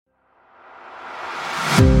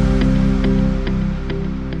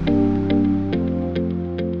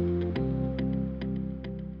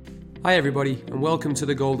Hi everybody, and welcome to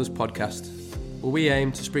the Golders podcast, where we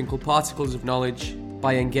aim to sprinkle particles of knowledge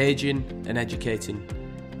by engaging and educating.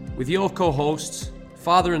 With your co-hosts,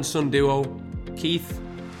 father and son duo, Keith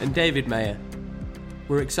and David Mayer.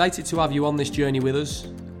 We're excited to have you on this journey with us,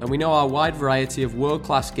 and we know our wide variety of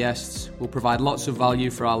world-class guests will provide lots of value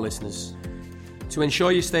for our listeners. To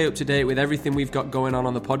ensure you stay up to date with everything we've got going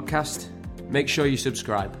on the podcast, make sure you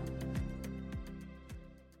subscribe.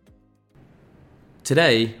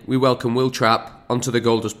 Today, we welcome Wil Trapp onto the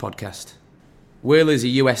Golders podcast. Wil is a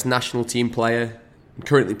US national team player and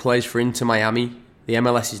currently plays for Inter Miami, the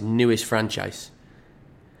MLS's newest franchise.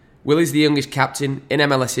 Wil is the youngest captain in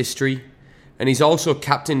MLS history, and he's also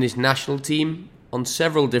captained his national team on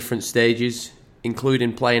several different stages,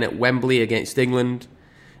 including playing at Wembley against England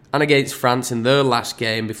and against France in their last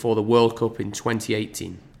game before the World Cup in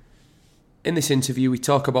 2018. In this interview, we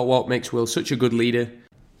talk about what makes Wil such a good leader,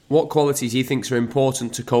 what qualities he thinks are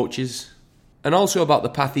important to coaches, and also about the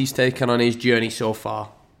path he's taken on his journey so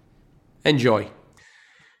far. Enjoy.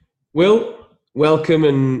 Wil, welcome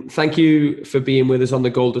and thank you for being with us on the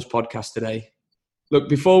Golders podcast today. Look,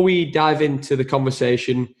 before we dive into the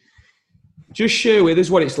conversation, just share with us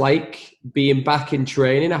what it's like being back in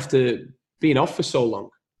training after being off for so long.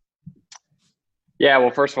 Yeah,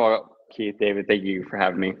 well, first of all, Keith, David, thank you for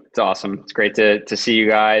having me. It's awesome. It's great to see you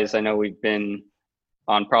guys. I know we've been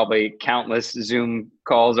on probably countless Zoom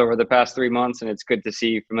calls over the past 3 months, and it's good to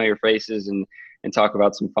see familiar faces and talk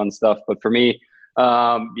about some fun stuff. But for me,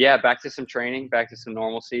 back to some training, back to some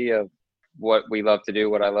normalcy of what we love to do,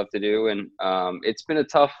 what I love to do. And it's been a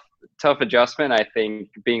tough adjustment, I think,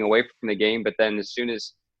 being away from the game. But then as soon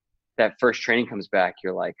as that first training comes back,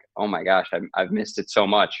 you're like, oh my gosh, I've missed it so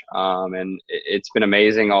much. And it's been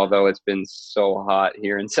amazing, although it's been so hot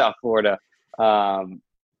here in South Florida.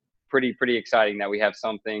 Pretty exciting that we have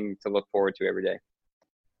something to look forward to every day.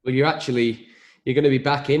 Well, you're going to be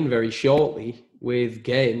back in very shortly with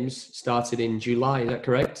games started in July. Is that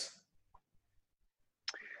correct?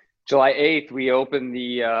 July 8th, we open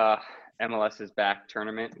the MLS's back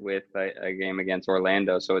tournament with a game against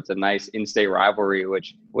Orlando. So it's a nice in-state rivalry,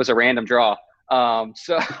 which was a random draw.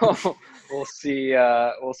 So we'll see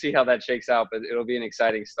how that shakes out, but it'll be an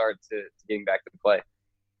exciting start to getting back to play.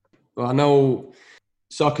 Well, I know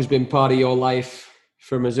soccer's been part of your life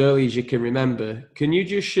from as early as you can remember. Can you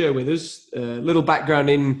just share with us a little background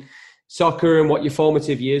in soccer and what your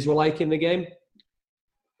formative years were like in the game?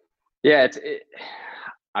 Yeah,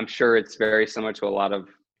 I'm sure it's very similar to a lot of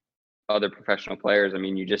other professional players. I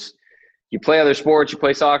mean, you play other sports, you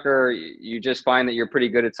play soccer, you just find that you're pretty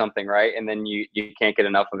good at something, right? And then you can't get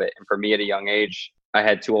enough of it. And for me at a young age, I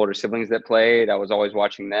had 2 older siblings that played. I was always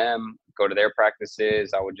watching them go to their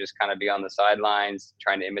practices. I would just kind of be on the sidelines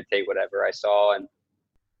trying to imitate whatever I saw. And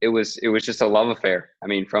it was just a love affair. I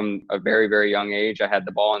mean, from a very, very young age, I had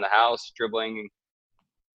the ball in the house, dribbling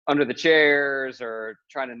under the chairs or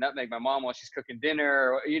trying to nutmeg my mom while she's cooking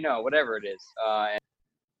dinner, or, whatever it is. And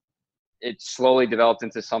it slowly developed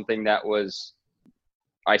into something that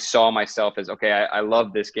I saw myself as, okay, I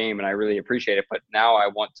love this game and I really appreciate it, but now I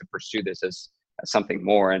want to pursue this as something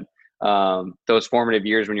more. And those formative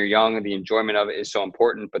years when you're young, the enjoyment of it is so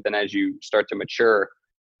important. But then as you start to mature,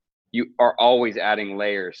 you are always adding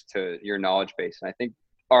layers to your knowledge base. And I think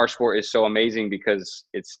our sport is so amazing because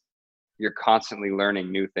you're constantly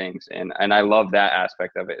learning new things. And I love that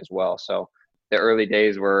aspect of it as well. So the early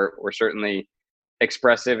days were certainly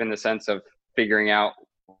expressive in the sense of figuring out,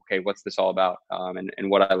 okay, what's this all about? And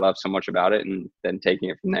what I love so much about it, and then taking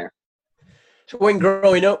it from there. So when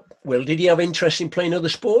growing up, Wil, did you have interest in playing other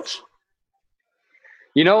sports?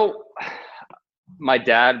 My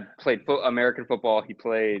dad played American football. He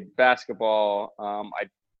played basketball.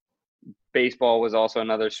 Baseball was also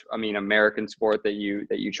another, American sport that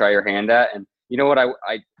you try your hand at. And you know what?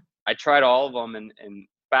 I tried all of them, and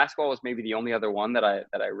basketball was maybe the only other one that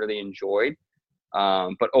I really enjoyed.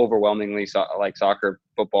 But overwhelmingly, like soccer,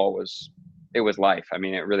 football was life. I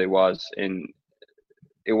mean, it really was. And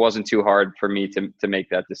it wasn't too hard for me to make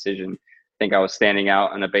that decision. I think I was standing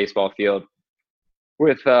out on a baseball field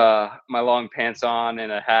with my long pants on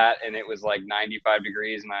and a hat, and it was like 95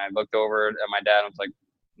 degrees. And I looked over at my dad and was like,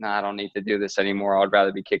 nah, I don't need to do this anymore. I'd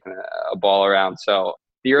rather be kicking a ball around. So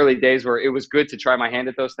the early days it was good to try my hand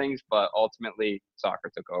at those things, but ultimately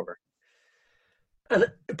soccer took over. And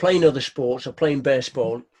playing other sports or playing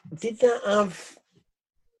baseball, did that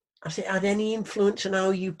has it had any influence on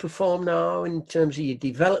how you perform now in terms of your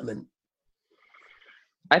development?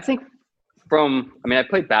 I think I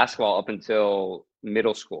played basketball up until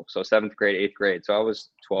middle school. So 7th grade, 8th grade. So I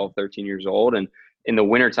was 12, 13 years old. And in the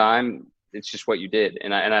wintertime, it's just what you did.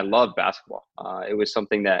 And I loved basketball. It was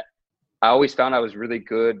something that I always found I was really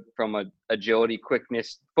good from a agility,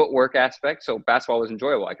 quickness, footwork aspect. So basketball was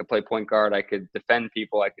enjoyable. I could play point guard. I could defend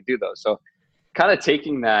people. I could do those. So kind of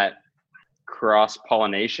taking that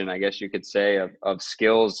cross-pollination, I guess you could say, of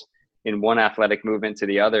skills in one athletic movement to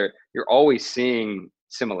the other, you're always seeing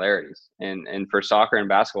similarities. And for soccer and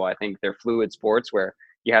basketball, I think they're fluid sports where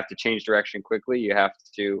you have to change direction quickly. You have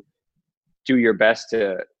to do your best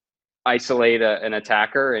to isolate an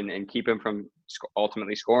attacker and keep him from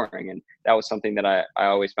ultimately scoring. And that was something that I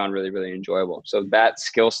always found really, really enjoyable. So that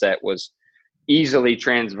skill set was easily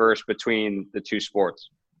transverse between the two sports.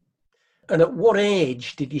 And at what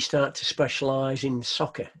age did you start to specialize in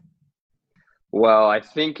soccer? Well, I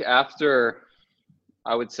think after,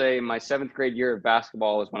 I would say my 7th grade year of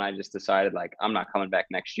basketball was when I just decided, like, I'm not coming back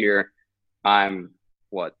next year. I'm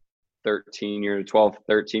 13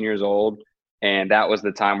 years old. And that was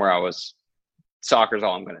the time where I was, soccer's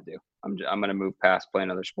all I'm going to do. I'm going to move past playing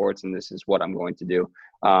other sports, and this is what I'm going to do.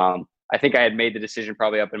 I think I had made the decision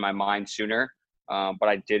probably up in my mind sooner, but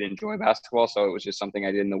I did enjoy basketball, so it was just something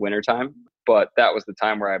I did in the wintertime. But that was the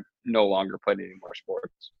time where I no longer played any more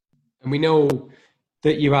sports. And we know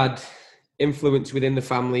that you had influence within the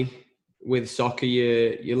family with soccer.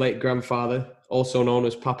 Your late grandfather, also known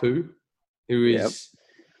as Papu, who is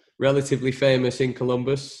relatively famous in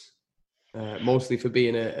Columbus, mostly for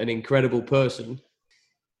being an incredible person.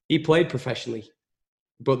 He played professionally,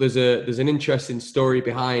 but there's an interesting story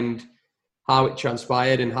behind how it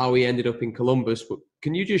transpired and how he ended up in Columbus. But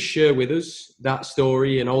can you just share with us that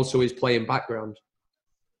story and also his playing background?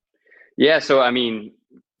 Yeah, so I mean,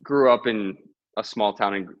 grew up in a small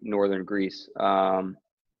town in northern Greece.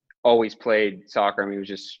 Always played soccer. I mean, it was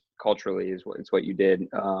just culturally it's what you did.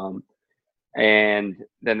 And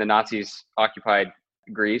then the Nazis occupied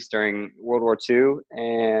Greece during World War II,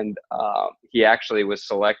 and he actually was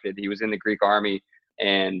selected. He was in the Greek army,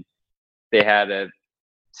 and they had a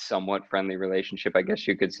somewhat friendly relationship, I guess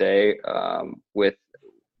you could say, with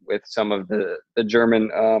some of the German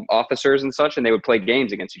officers and such, and they would play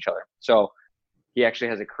games against each other. So he actually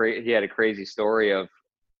has he had a crazy story of,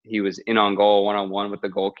 he was in on goal 1-on-1 with the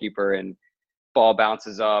goalkeeper, and ball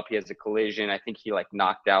bounces up. He has a collision. I think he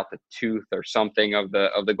knocked out the tooth or something of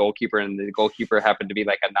the goalkeeper, and the goalkeeper happened to be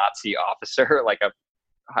like a Nazi officer, like a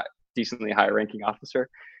decently high ranking officer,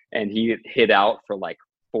 and he hid out for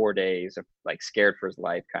 4 days of scared for his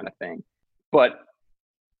life kind of thing. But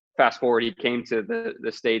fast forward, he came to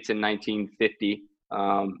the States in 1950,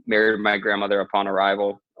 married my grandmother upon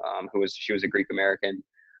arrival, she was a Greek American,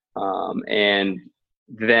 and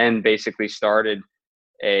then basically started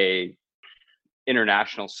a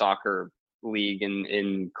international soccer league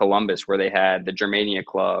in Columbus, where they had the Germania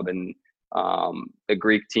club and the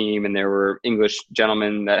Greek team, and there were English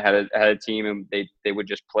gentlemen that had a team, and they would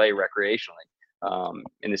just play recreationally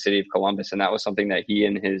in the city of Columbus. And that was something that he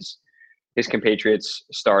and his compatriots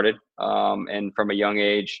started. And from a young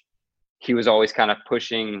age, he was always kind of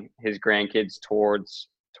pushing his grandkids towards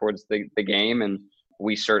the game. And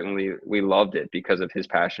we loved it because of his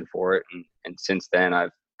passion for it. And since then,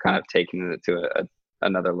 I've kind of taken it to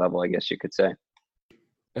another level, I guess you could say.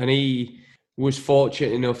 And he was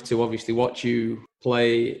fortunate enough to obviously watch you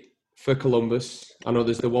play for Columbus. I know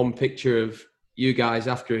there's the one picture of you guys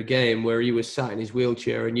after a game where he was sat in his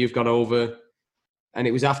wheelchair and you've gone over, and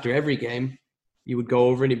it was after every game you would go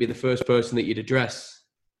over and he'd be the first person that you'd address.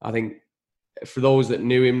 I think for those that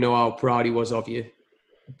knew him know how proud he was of you.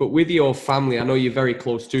 But with your family, I know you're very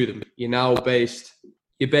close to them.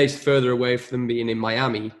 You're based further away from them, being in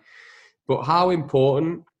Miami. But how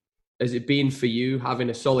important has it been for you having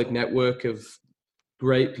a solid network of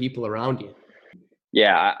great people around you?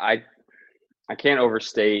 Yeah, I can't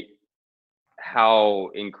overstate how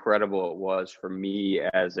incredible it was for me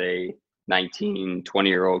as a 19,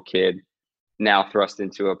 20-year-old kid, now thrust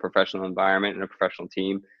into a professional environment and a professional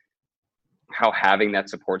team, how having that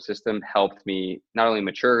support system helped me not only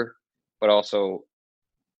mature, but also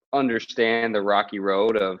understand the rocky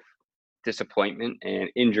road of disappointment and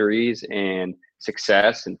injuries and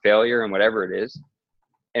success and failure and whatever it is.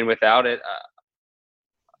 And without it,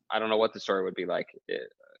 I don't know what the story would be like.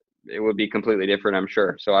 It would be completely different, I'm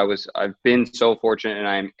sure. So I've been so fortunate, and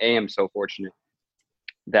I am so fortunate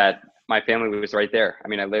that my family was right there. I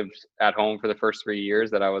mean, I lived at home for the first 3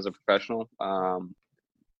 years that I was a professional.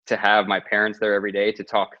 To have my parents there every day to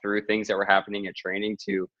talk through things that were happening at training,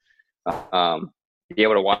 to be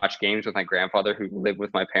able to watch games with my grandfather who lived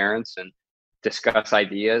with my parents and discuss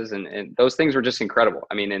ideas. And those things were just incredible.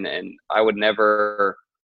 I mean, and I would never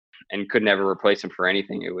and could never replace him for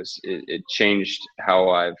anything. It changed how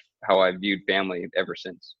I've viewed family ever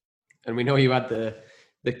since. And we know you had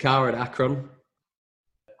the car at Akron.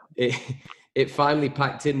 it finally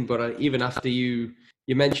packed in. But even after you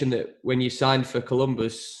mentioned that when you signed for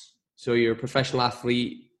Columbus, so you're a professional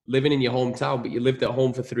athlete living in your hometown, but you lived at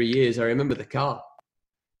home for 3 years. I remember the car.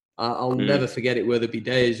 I'll never forget it. Where there'd be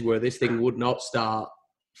days where this thing would not start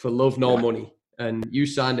for love nor money, and you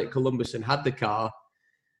signed at Columbus and had the car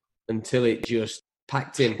until it just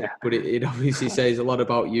packed in. Yeah. But it obviously says a lot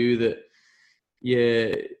about you that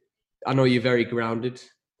I know you're very grounded.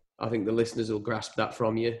 I think the listeners will grasp that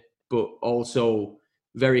from you, but also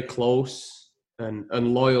very close and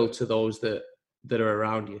loyal to those that are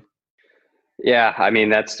around you. Yeah, I mean,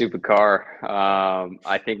 that stupid car.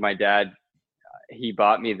 I think my dad, he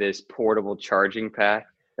bought me this portable charging pack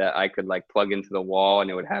that I could like plug into the wall and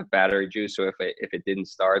it would have battery juice. So if it didn't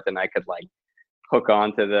start, then I could like hook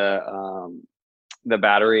onto the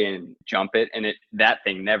battery and jump it. And that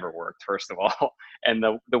thing never worked, first of all. And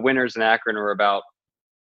the winters in Akron were about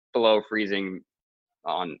below freezing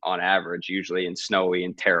on average, usually, and snowy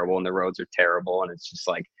and terrible, and the roads are terrible. And it's just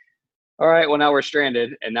like, all right, well, now we're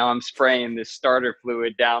stranded. And now I'm spraying this starter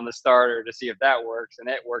fluid down the starter to see if that works. And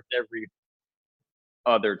it worked every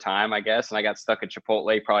other time, I guess. And I got stuck at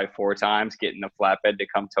Chipotle probably 4 times getting a flatbed to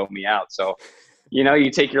come tow me out. So,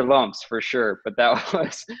 you take your lumps for sure. But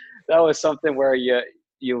that was something where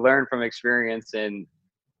you learn from experience, and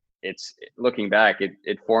it's looking back,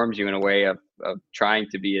 it forms you in a way of trying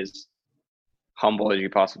to be as humble as you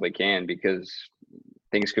possibly can, because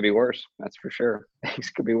things could be worse. That's for sure. Things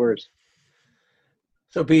could be worse.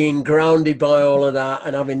 So being grounded by all of that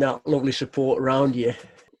and having that lovely support around you,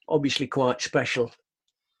 obviously quite special.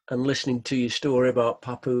 And listening to your story about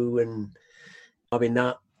Papu and having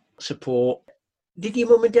that support. Did your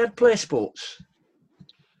mum and dad play sports?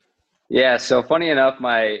 Yeah. So funny enough,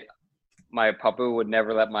 my Papu would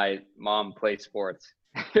never let my mom play sports.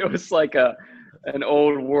 It was like an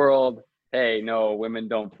old world, hey, no, women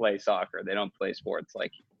don't play soccer. They don't play sports.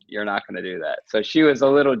 Like, you're not going to do that. So she was a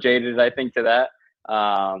little jaded, I think, to that.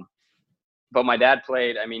 But my dad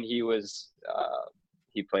played. I mean,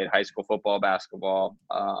 he played high school football, basketball,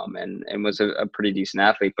 and was a pretty decent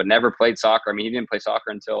athlete, but never played soccer. I mean, he didn't play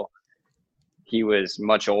soccer until he was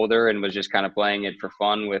much older and was just kind of playing it for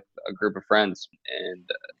fun with a group of friends. And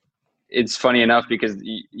it's funny enough because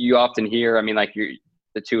you often hear, I mean, like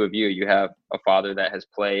the two of you have a father that has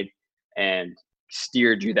played and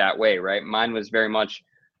steered you that way, right? Mine was very much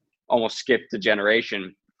almost skipped a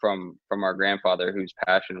generation from our grandfather, whose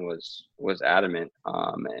passion was adamant.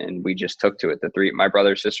 And we just took to it. My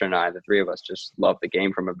brother, sister, and I, the three of us just loved the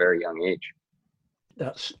game from a very young age.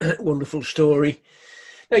 That's a wonderful story.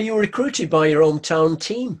 Now, you were recruited by your hometown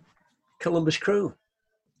team, Columbus Crew.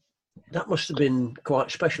 That must have been quite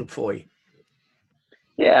special for you.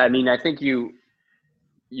 Yeah, I mean, I think you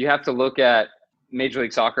have to look at Major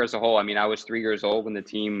League Soccer as a whole. I mean, I was 3 years old when the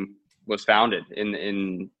team was founded.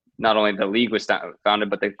 In not only the league was founded,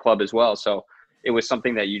 but the club as well. So it was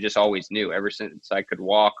something that you just always knew. Ever since I could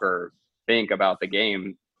walk or think about the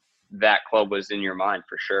game, that club was in your mind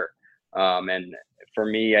for sure. And for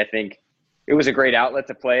me, I think it was a great outlet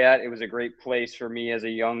to play at. It was a great place for me as a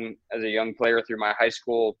young player through my high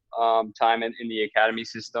school time in the academy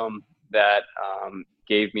system that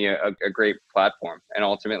gave me a great platform. And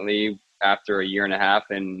ultimately, after a year and a half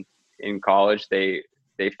in college, they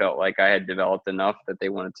felt like I had developed enough that they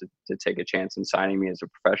wanted to take a chance in signing me as a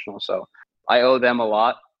professional. So I owe them a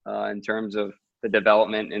lot in terms of the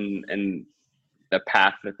development and the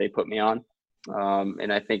path that they put me on.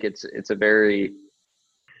 And I think it's a very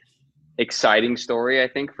exciting story, I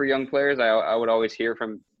think, for young players. I would always hear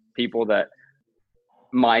from people that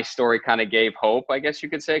my story kind of gave hope, I guess you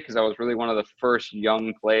could say, because I was really one of the first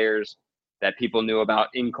young players that people knew about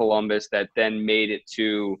in Columbus that then made it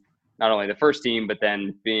to not only the first team, but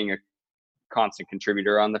then being a constant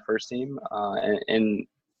contributor on the first team. And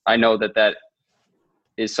I know that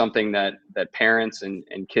is something that parents and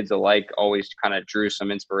kids alike always kind of drew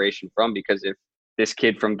some inspiration from, because if this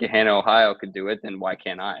kid from Gahanna, Ohio could do it, then why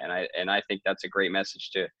can't I? And I think that's a great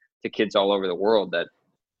message to kids all over the world, that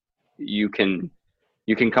you can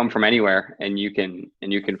come from anywhere and you can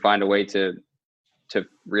find a way to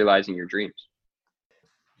realizing your dreams.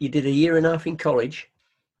 You did a year and a half in college.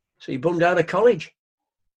 So you bummed out of college.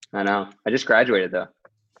 I know. I just graduated though.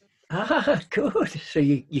 Ah, good. So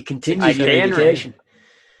you continued your education.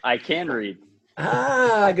 I can read.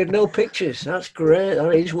 I got no pictures. That's great.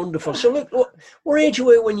 That is wonderful. So look, what age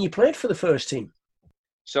were you when you played for the first team?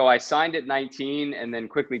 So I signed at 19 and then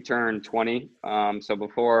quickly turned 20. So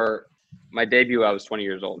before my debut, I was 20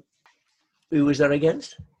 years old. Who was that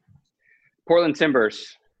against? Portland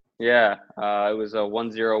Timbers Yeah, it was a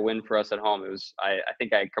 1-0 win for us at home. I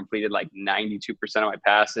think I completed like 92% of my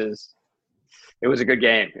passes. It was a good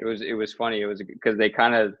game. It was funny. It was because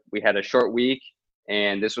we had a short week,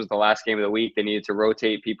 and this was the last game of the week. They needed to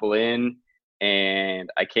rotate people in,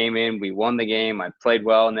 and I came in. We won the game. I played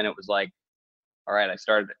well, and then it was like, all right, I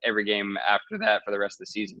started every game after that for the rest of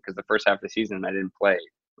the season because the first half of the season I didn't play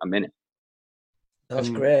a minute. That's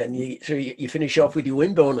great. And you finish off with your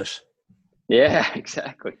win bonus. Yeah,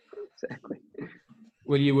 exactly.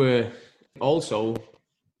 Well, you were also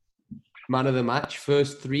man of the match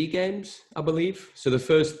first 3 games, I believe. So the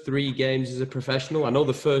first 3 games as a professional. I know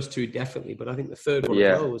the first 2 definitely, but I think the third one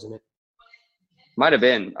as well, wasn't it? Might have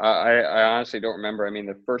been. I honestly don't remember. I mean,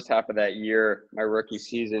 the first half of that year, my rookie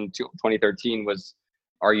season, 2013, was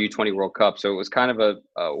our U20 World Cup. So it was kind of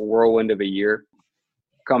a whirlwind of a year,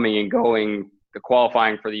 coming and going, the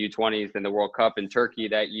qualifying for the U20s, then the World Cup in Turkey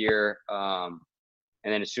that year.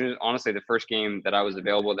 And then as soon as, honestly, the first game that I was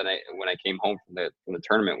available when I came home from the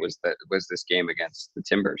tournament was this game against the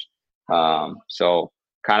Timbers. So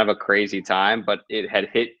kind of a crazy time, but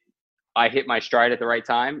I hit my stride at the right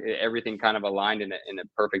time. Everything kind of aligned in a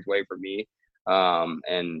perfect way for me.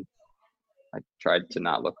 And I tried to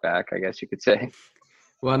not look back, I guess you could say.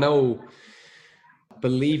 Well, I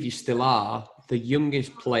believe you still are the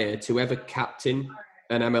youngest player to ever captain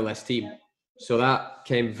an MLS team. So that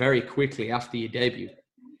came very quickly after your debut.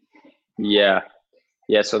 Yeah.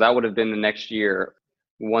 So that would have been the next year.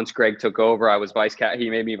 Once Greg took over, I was he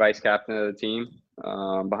made me vice captain of the team,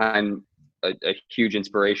 behind a huge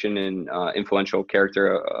inspiration and influential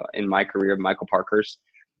character in my career, Michael Parkhurst.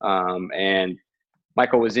 And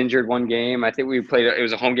Michael was injured one game. I think it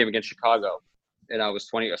was a home game against Chicago, and I was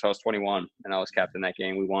 20, so I was 21, and I was captain that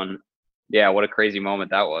game. We won. Yeah, what a crazy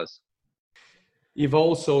moment that was. You've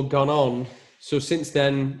also gone on. So since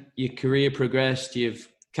then, your career progressed. You've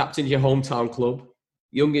captained your hometown club,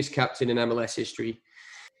 youngest captain in MLS history.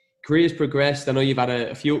 Career's progressed. I know you've had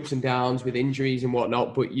a few ups and downs with injuries and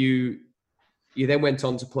whatnot, but you then went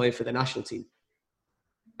on to play for the national team.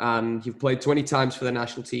 And you've played 20 times for the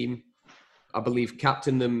national team. I believe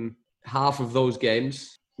captained them half of those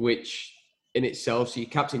games, which in itself, so you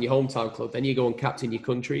captain your hometown club, then you go and captain your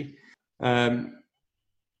country.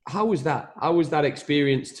 How was that? How was that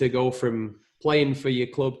experience to go from playing for your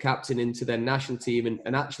club captain into the national team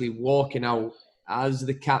and actually walking out as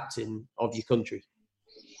the captain of your country?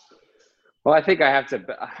 Well, I think I have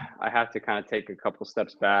to kind of take a couple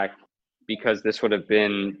steps back, because this would have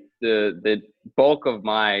been the bulk of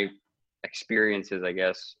my experiences, I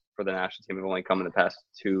guess, for the national team have only come in the past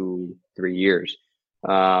 2-3 years.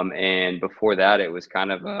 And before that, it was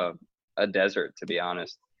kind of a desert, to be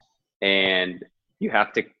honest. And you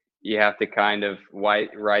have to kind of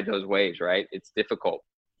ride those waves, right? It's difficult.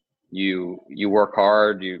 You work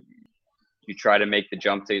hard, you try to make the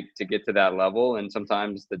jump to get to that level, and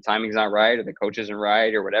sometimes the timing's not right, or the coach isn't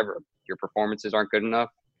right, or whatever. Your performances aren't good enough.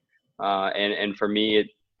 And for me,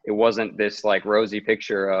 it wasn't this like rosy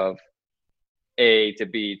picture of A to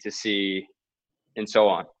B to C and so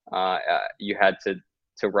on. You had to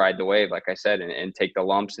ride the wave, like I said, and take the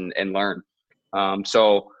lumps and learn.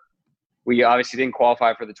 So we obviously didn't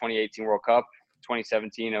qualify for the 2018 World Cup.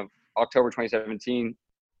 October 2017,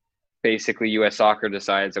 basically U.S. Soccer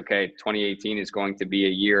decides, okay, 2018 is going to be a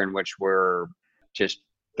year in which we're just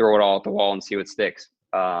throw it all at the wall and see what sticks.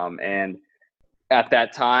 And at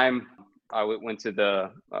that time, I went to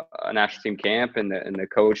the national team camp, and the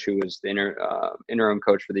coach, who was the interim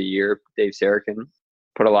coach for the year, Dave Sarakin,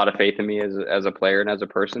 put a lot of faith in me as a player and as a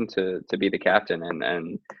person to be the captain.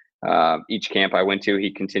 And each camp I went to,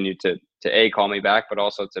 he continued to call me back, but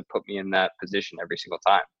also to put me in that position every single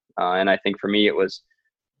time. And I think for me, it was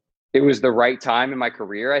the right time in my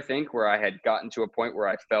career, I think, where I had gotten to a point where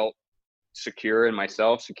I felt secure in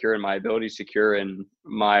myself, secure in my abilities, secure in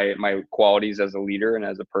my qualities as a leader and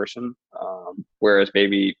as a person. Whereas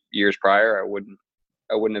maybe years prior, I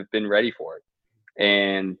wouldn't have been ready for it.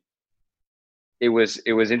 And it was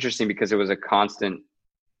interesting because it was a constant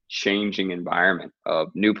changing environment of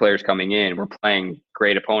new players coming in. We're playing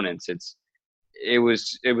great opponents. It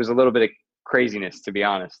was a little bit of craziness, to be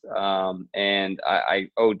honest. And I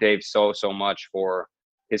owe Dave so much for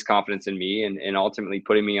his confidence in me and ultimately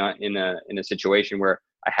putting me in a situation where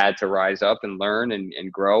I had to rise up and learn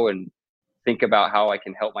and grow and think about how I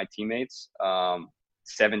can help my teammates.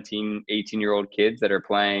 17, 18-year-old kids that are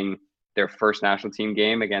playing their first national team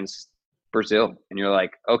game against Brazil. And you're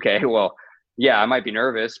like, okay, well, yeah, I might be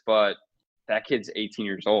nervous, but that kid's 18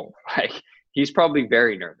 years old. Like, he's probably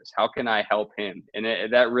very nervous. How can I help him? And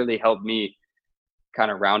that really helped me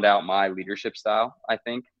kind of round out my leadership style, I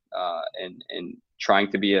think. and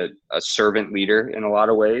trying to be a servant leader in a lot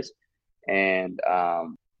of ways. And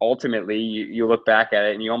ultimately, you look back at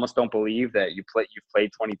it and you almost don't believe that you've played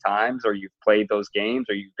 20 times, or you've played those games,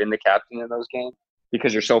 or you've been the captain in those games,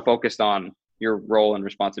 because you're so focused on your role and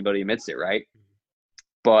responsibility amidst it, right?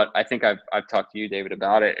 But I think I've talked to you, David,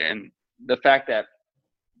 about it, and the fact that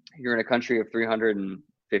you're in a country of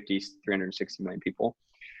 360 million people.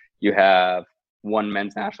 You have one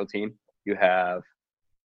men's national team. You have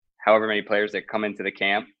however many players that come into the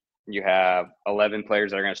camp. You have 11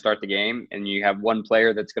 players that are going to start the game, and you have one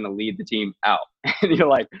player that's going to lead the team out. And you're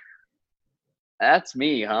like, that's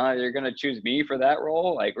me, huh? You're going to choose me for that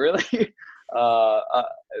role? Like, really?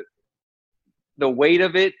 The weight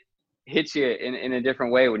of it hits you in a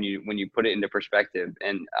different way when you put it into perspective.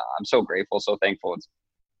 And I'm so grateful, so thankful. It's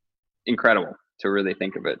incredible to really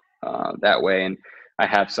think of it that way. And I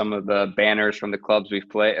have some of the banners from the clubs we've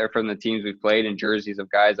played, or from the teams we've played, and jerseys of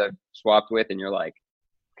guys I've swapped with. And you're like,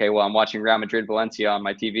 okay, well, I'm watching Real Madrid Valencia on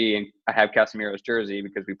my TV, and I have Casemiro's jersey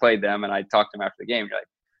because we played them, and I talked to him after the game. You're like,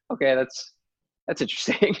 okay, that's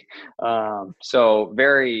interesting. So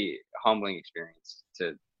very humbling experience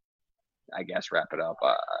to, I guess, wrap it up.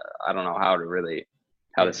 I don't know how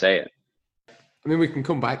to say it. I mean, we can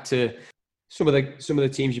come back to some of the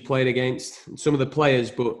teams you played against and some of the players,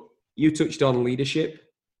 but you touched on leadership.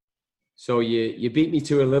 So you beat me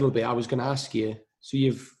to a little bit. I was going to ask you. So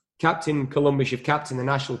you've captained Columbus, you've captained the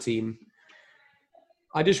national team.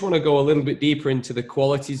 I just want to go a little bit deeper into the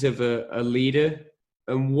qualities of a leader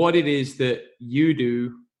and what it is that you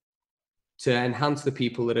do to enhance the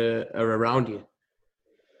people that are around you.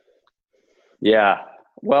 Yeah,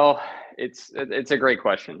 well, it's a great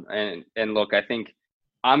question. And look, I think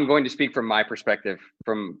I'm going to speak from my perspective,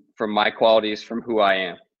 from my qualities, from who I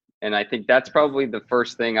am. And I think that's probably the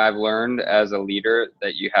first thing I've learned as a leader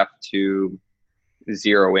that you have to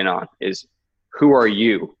zero in on is, who are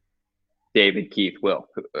you, David, Keith, Will?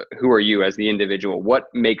 Who are you as the individual?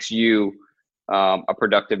 What makes you a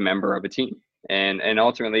productive member of a team? And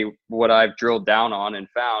ultimately, what I've drilled down on and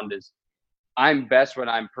found is I'm best when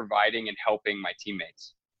I'm providing and helping my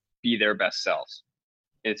teammates be their best selves.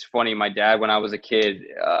 It's funny, my dad, when I was a kid,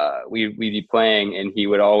 we'd be playing, and he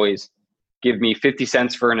would always give me 50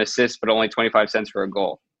 cents for an assist, but only 25 cents for a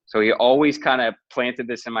goal. So he always kind of planted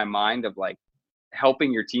this in my mind of like,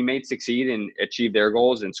 helping your teammates succeed and achieve their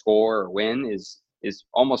goals and score or win is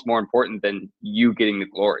almost more important than you getting the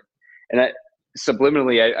glory. And that,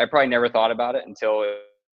 subliminally, I probably never thought about it until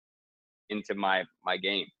into my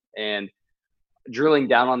game. And drilling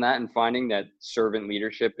down on that and finding that servant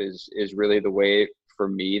leadership is really the way for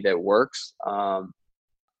me that works.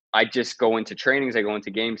 I just go into trainings, I go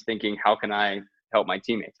into games thinking, how can I help my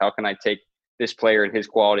teammates? How can I take this player and his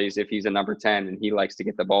qualities, if he's a number 10 and he likes to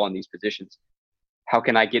get the ball in these positions? How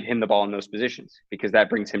can I get him the ball in those positions? Because that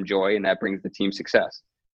brings him joy and that brings the team success.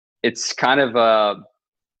 It's kind of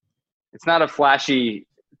it's not a flashy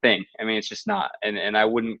thing. I mean, it's just not. And I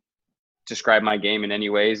wouldn't describe my game in any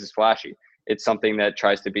ways as flashy. It's something that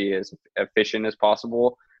tries to be as efficient as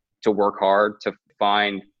possible, to work hard, to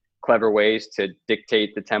find clever ways to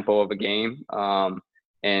dictate the tempo of a game,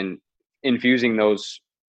 and infusing those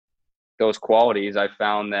qualities. I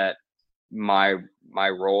found that my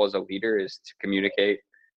role as a leader is to communicate,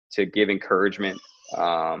 to give encouragement,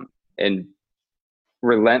 and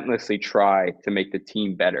relentlessly try to make the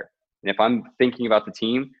team better. And if I'm thinking about the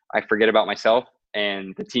team, I forget about myself,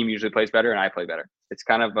 and the team usually plays better and I play better. It's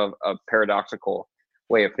kind of a paradoxical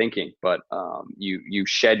way of thinking, but you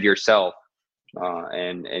shed yourself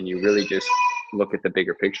and you really just look at the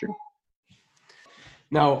bigger picture.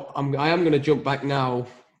 Now, I am going to jump back now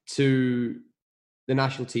to the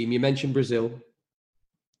national team. You mentioned Brazil.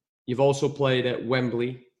 You've also played at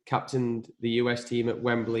Wembley, captained the US team at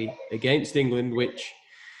Wembley against England, which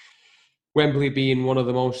Wembley being one of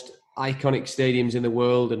the most iconic stadiums in the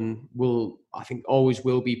world, and I think always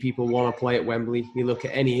will be, people want to play at Wembley. You look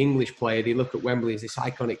at any English player, they look at Wembley as this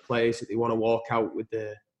iconic place that they want to walk out with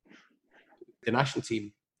the national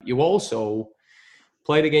team. You also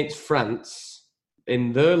played against France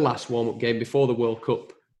in their last warm-up game before the World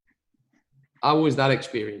Cup. How was that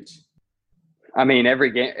experience? I mean,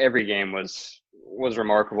 every game was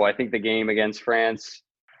remarkable. I think the game against France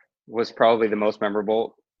was probably the most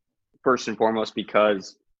memorable, first and foremost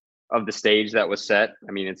because of the stage that was set.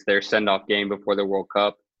 I mean, it's their send-off game before the World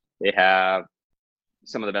Cup. They have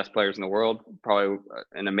some of the best players in the world, probably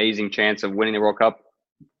an amazing chance of winning the World Cup.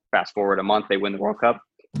 Fast forward a month, they win the World Cup.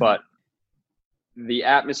 But the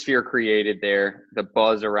atmosphere created there, the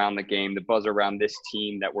buzz around the game, the buzz around this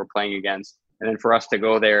team that we're playing against, And then for us to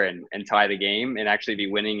go there and tie the game and actually be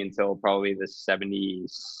winning until probably the 76th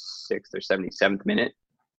or 77th minute,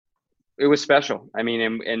 it was special. I mean,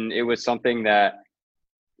 and it was something that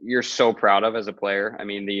you're so proud of as a player. I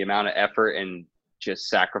mean, the amount of effort and just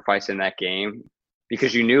sacrifice in that game,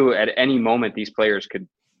 because you knew at any moment these players could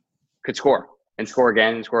score and score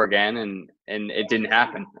again and score again, and it didn't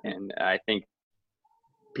happen. And I think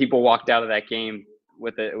people walked out of that game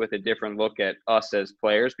with a different look at us as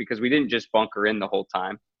players, because we didn't just bunker in the whole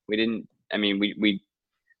time. We didn't. I mean,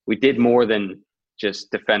 we did more than just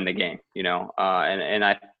defend the game, you know. And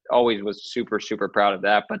I always was super, super proud of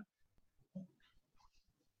that. But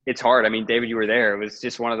it's hard. I mean, David, you were there. It was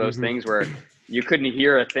just one of those things where you couldn't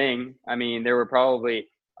hear a thing. I mean, there were probably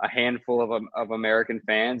a handful of American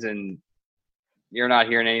fans, and you're not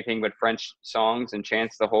hearing anything but French songs and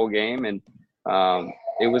chants the whole game. And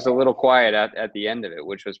it was a little quiet at the end of it,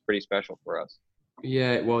 which was pretty special for us.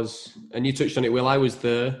 Yeah, it was. And you touched on it, Will. I was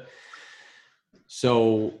there.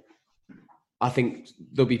 So I think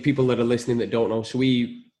there'll be people that are listening that don't know. So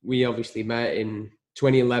we obviously met in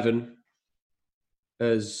 2011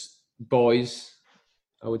 as boys.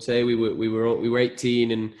 I would say we were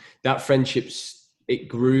 18, and that it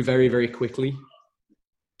grew very, very quickly,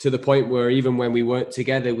 to the point where even when we weren't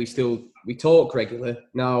together, we talk regular.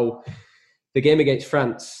 Now, the game against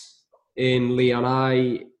France in Lyon,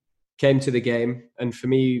 I came to the game, and for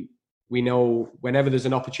me, we know whenever there's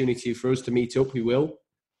an opportunity for us to meet up, we will.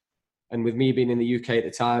 And with me being in the UK at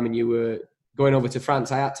the time, and you were going over to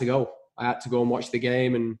France, I had to go. I had to go and watch the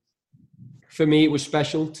game. And for me, it was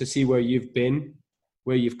special to see where you've been,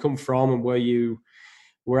 where you've come from, and where you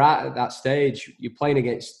were at that stage. You're playing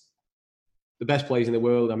against the best players in the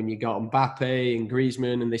world. I mean, you got Mbappe and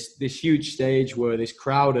Griezmann, and this huge stage where they're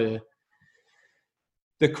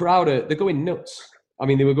going nuts. I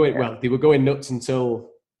mean, they were going nuts until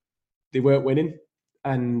they weren't winning,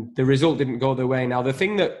 and the result didn't go their way. Now, the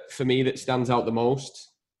thing that, for me, that stands out the most,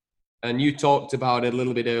 and you talked about it a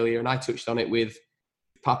little bit earlier, and I touched on it with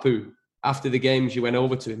Papu. After the games, you went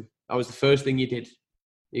over to him. That was the first thing you did.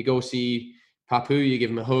 You go see Papu, you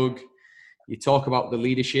give him a hug, you talk about the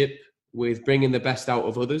leadership with bringing the best out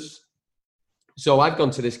of others. So I've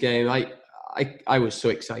gone to this game. I was so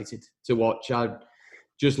excited to watch. I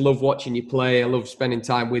just love watching you play. I love spending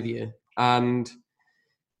time with you. And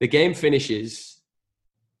the game finishes,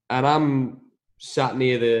 and I'm sat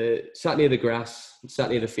near the grass, sat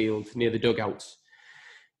near the field, near the dugouts.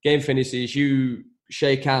 Game finishes, you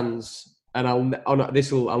shake hands, and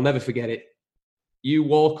I'll never forget it. You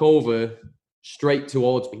walk over straight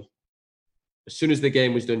towards me. As soon as the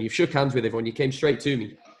game was done, you shook hands with everyone. You came straight to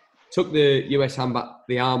me, took the US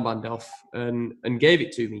the armband off, and gave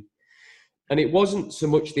it to me. And it wasn't so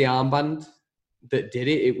much the armband that did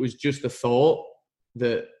it. It was just the thought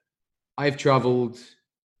that I've travelled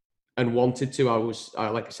and wanted to.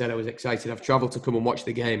 Like I said, I was excited. I've travelled to come and watch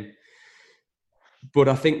the game. But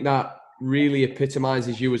I think that really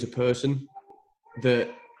epitomises you as a person, that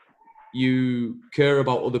you care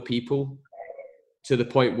about other people to the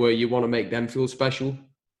point where you want to make them feel special.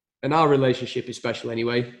 And our relationship is special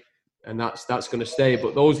anyway, and that's going to stay.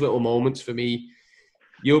 But those little moments, for me,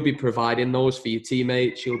 you'll be providing those for your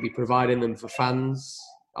teammates. You'll be providing them for fans.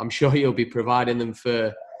 I'm sure you'll be providing them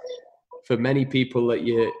for many people that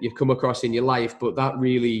you come across in your life. But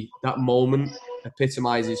that moment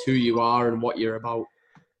epitomizes who you are and what you're about.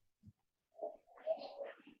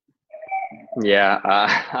 Yeah.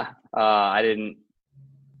 I didn't,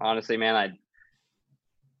 honestly, man,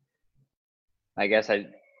 I guess I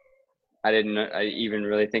didn't even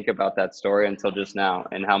really think about that story until just now,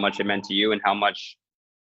 and how much it meant to you, and how much,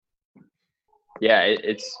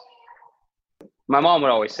 it's, my mom would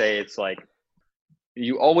always say, it's like,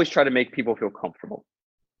 you always try to make people feel comfortable.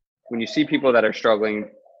 When you see people that are struggling,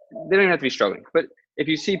 they don't even have to be struggling, but if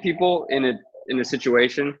you see people in a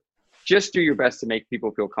situation, just do your best to make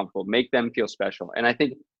people feel comfortable, make them feel special. And I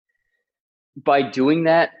think by doing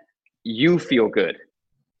that, you feel good,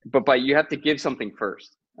 but you have to give something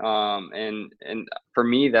first. And for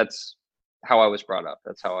me, that's how I was brought up.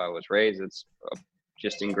 That's how I was raised. It's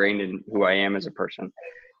just ingrained in who I am as a person.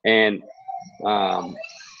 And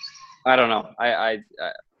I don't know.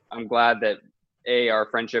 I'm glad that our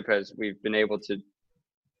friendship we've been able to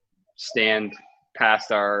stand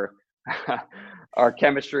past our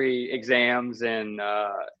chemistry exams and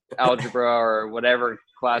algebra or whatever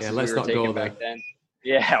classes we were taking back then.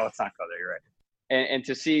 Yeah, let's not go there. You're right. And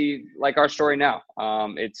to see, like, our story now,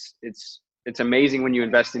 it's amazing when you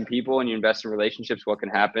invest in people and you invest in relationships, what can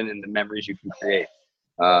happen and the memories you can create.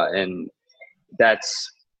 And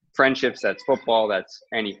that's friendships, that's football, that's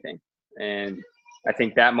anything. And I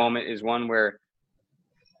think that moment is one where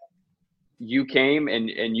you came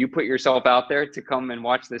and you put yourself out there to come and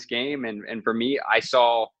watch this game. And for me, I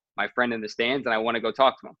saw my friend in the stands and I want to go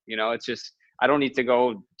talk to him. You know, it's just, I don't need to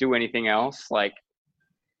go do anything else. Like,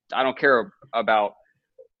 I don't care about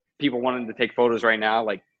people wanting to take photos right now.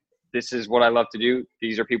 Like, this is what I love to do.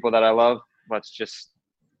 These are people that I love. Let's just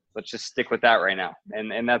stick with that right now.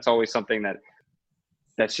 And that's always something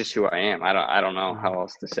that's just who I am. I don't know how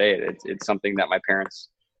else to say it. It's something that my parents,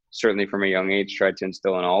 certainly from a young age, tried to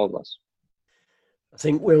instill in all of us. I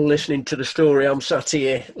think we're listening to the story. I'm sat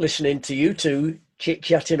here listening to you two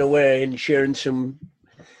chit-chatting away and sharing some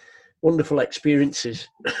wonderful experiences.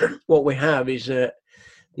 What we have is the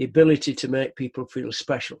ability to make people feel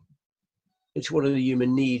special. It's one of the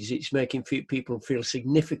human needs. It's making people feel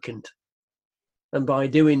significant. And by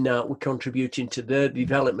doing that, we're contributing to their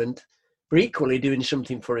development, but equally doing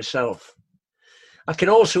something for ourselves. I can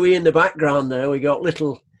also hear in the background there, we got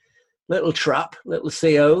little Trapp, little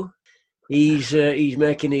Theo. He's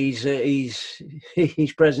making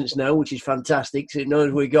his presence now, which is fantastic. So it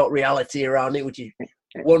knows we got reality around it, which is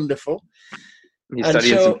wonderful. He's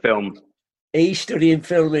studying some film. He's studying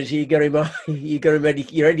film. As you got him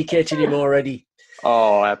you're educating him already.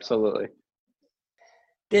 Oh, absolutely.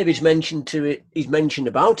 David's he's mentioned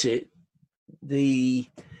about it. You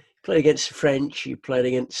played against the French. You played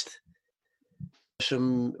against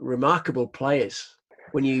some remarkable players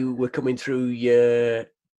when you were coming through your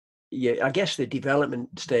I guess the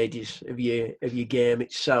development stages of your game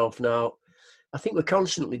itself. Now, I think we're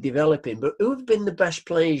constantly developing. But who have been the best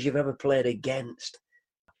players you've ever played against?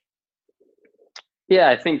 Yeah,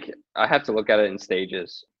 I think I have to look at it in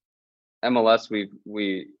stages. MLS,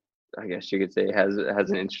 we I guess you could say has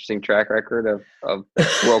an interesting track record of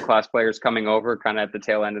world class players coming over kind of at the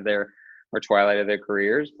tail end of or twilight of their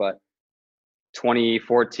careers. But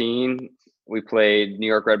 2014, we played New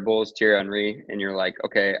York Red Bulls, Thierry Henry, and you're like,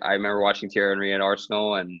 okay, I remember watching Thierry Henry at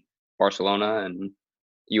Arsenal and Barcelona, and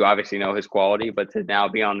you obviously know his quality, but to now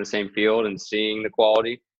be on the same field and seeing the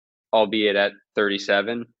quality, albeit at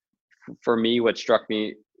 37, for me, what struck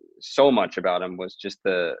me so much about him was just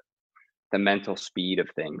the mental speed of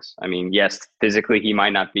things. I mean, yes, physically he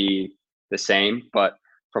might not be the same, but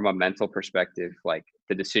from a mental perspective, like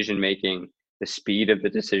the decision making, the speed of the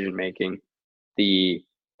decision making, the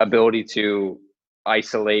ability to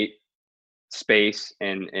isolate space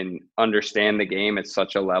and understand the game at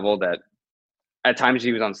such a level that at times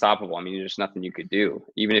he was unstoppable. I mean, there's nothing you could do.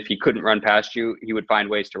 Even if he couldn't run past you, he would find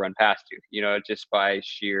ways to run past you, you know, just by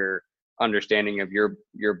sheer understanding of your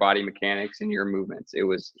body mechanics and your movements.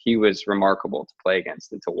 He was remarkable to play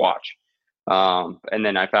against and to watch. And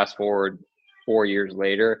then I fast forward 4 years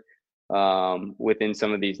later, within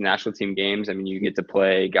some of these national team games, I mean, you get to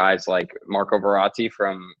play guys like Marco Verratti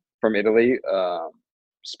from Italy,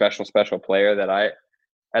 special player that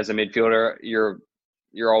as a midfielder, you're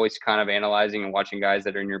always kind of analyzing and watching guys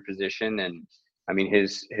that are in your position. And I mean,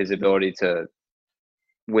 his ability to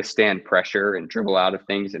withstand pressure and dribble out of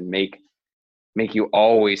things and make you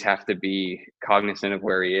always have to be cognizant of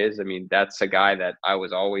where he is. I mean, that's a guy that I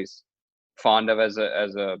was always fond of as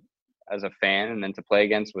a fan, and then to play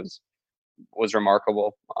against was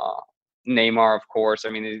remarkable. Neymar, of course.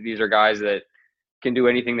 I mean, these are guys that can do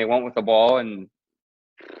anything they want with the ball, and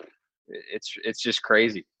it's just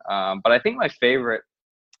crazy. But I think my favorite,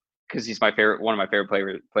 because he's one of my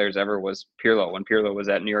favorite players ever, was Pirlo. When Pirlo was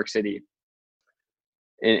at New York City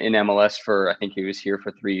in MLS I think he was here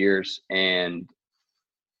for 3 years, and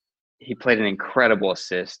he played an incredible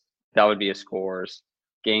assist. That would be a scores.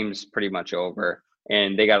 Game's pretty much over,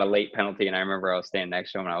 and they got a late penalty, and I remember I was standing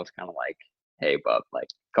next to him, and I was kind of like, hey, bub, like,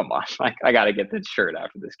 come on. Like, I got to get this shirt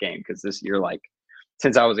after this game, because you're like,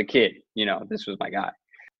 since I was a kid, you know, this was my guy.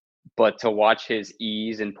 But to watch his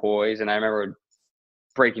ease and poise, and I remember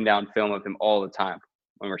breaking down film of him all the time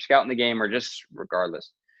when we're scouting the game or just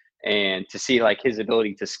regardless. And to see like his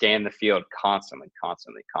ability to scan the field constantly.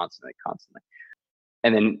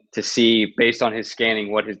 And then to see based on his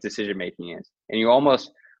scanning what his decision making is. And you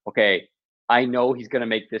almost, okay, I know he's going to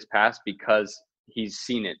make this pass because he's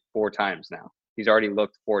seen it 4 times now. He's already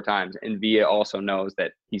looked 4 times. And Villa also knows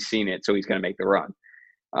that he's seen it, so he's going to make the run.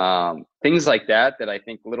 Things like that I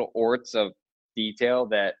think little orts of detail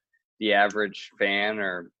that the average fan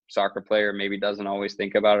or soccer player maybe doesn't always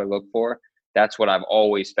think about or look for. That's what I've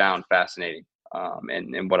always found fascinating,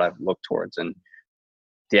 and what I've looked towards. And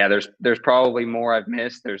yeah, there's probably more I've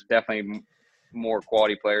missed. There's definitely more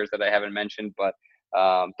quality players that I haven't mentioned, but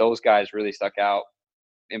those guys really stuck out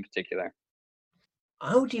in particular.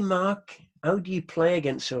 How do you play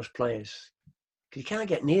against those players? Because you can't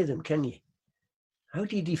get near them, can you? How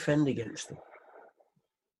do you defend against them?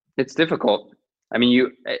 It's difficult. I mean,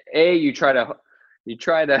 you try to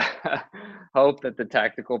hope that the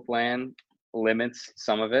tactical plan limits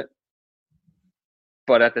some of it,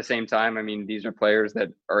 but at the same time, I mean, these are players that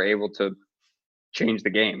are able to change the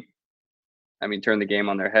game. I mean, turn the game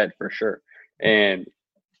on their head for sure. And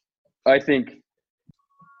I think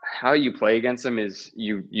how you play against them is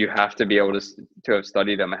you have to be able to have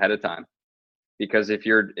studied them ahead of time, because if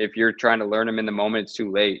you're trying to learn them in the moment, it's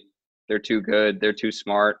too late. They're too good. They're too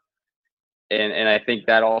smart. And I think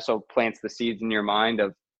that also plants the seeds in your mind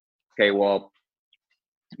of, okay, well,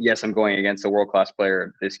 yes, I'm going against a world-class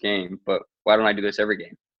player this game, but why don't I do this every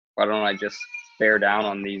game? Why don't I just bear down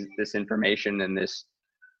on this information and this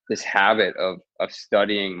habit of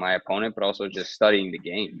studying my opponent, but also just studying the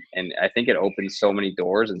game? And I think it opens so many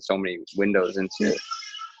doors and so many windows into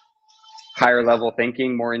higher level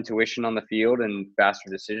thinking, more intuition on the field, and faster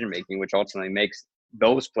decision making, which ultimately makes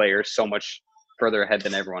those players so much further ahead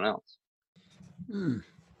than everyone else.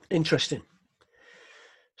 Interesting.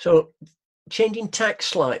 So, changing tack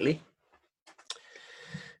slightly,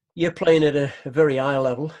 you're playing at a very high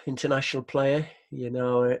level, international player, you're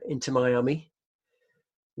now into Miami.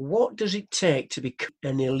 What does it take to become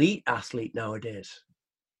an elite athlete nowadays?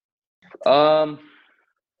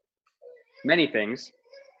 Many things.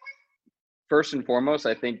 First and foremost,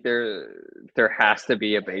 I think there has to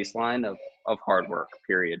be a baseline of hard work,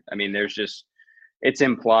 period. I mean, it's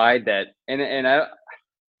implied that,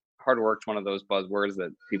 hard work's one of those buzzwords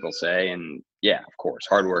that people say, and yeah, of course,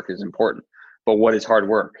 hard work is important. But what is hard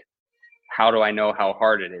work? How do I know how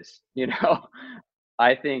hard it is?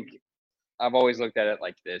 I think I've always looked at it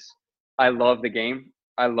like this. I love the game.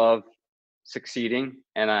 I love succeeding,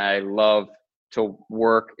 and I love to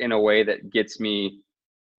work in a way that gets me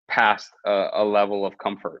past a level of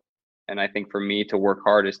comfort. And I think for me to work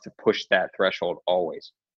hard is to push that threshold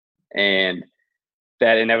always. And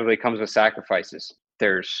that inevitably comes with sacrifices.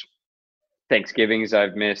 There's Thanksgivings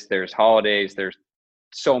I've missed. There's holidays. There's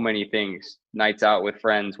so many things, nights out with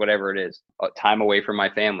friends, whatever it is, time away from my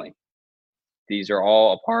family. These are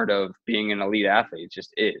all a part of being an elite athlete. It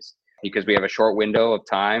just is, because we have a short window of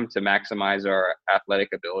time to maximize our athletic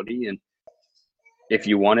ability. And if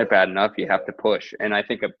you want it bad enough, you have to push. And I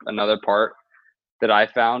think another part that I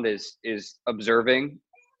found is observing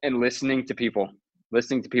and listening to people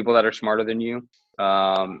that are smarter than you,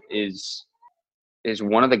 is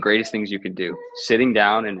one of the greatest things you could do. Sitting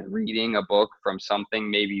down and reading a book from something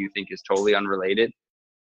maybe you think is totally unrelated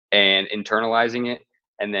and internalizing it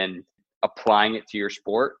and then applying it to your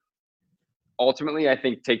sport, ultimately, I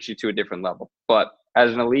think takes you to a different level. But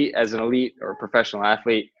as an elite or professional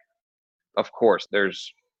athlete, of course,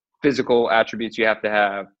 there's physical attributes you have to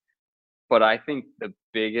have. But I think the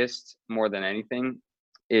biggest, more than anything,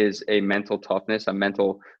 is a mental toughness, a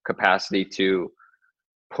mental capacity to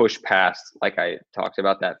push past, like I talked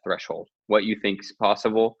about, that threshold, what you think is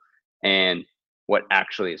possible and what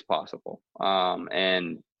actually is possible.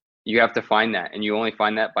 And you have to find that, and you only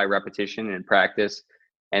find that by repetition and practice,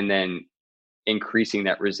 and then increasing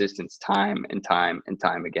that resistance time and time and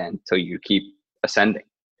time again till you keep ascending.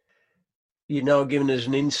 You're now giving us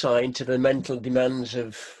an insight into the mental demands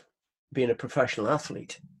of being a professional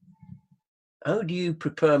athlete. How do you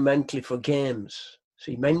prepare mentally for games?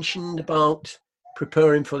 So you mentioned about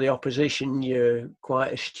preparing for the opposition. You're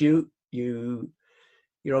quite astute. You're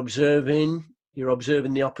observing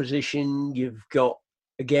the opposition. You've got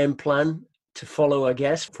a game plan to follow, I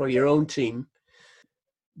guess, for your own team.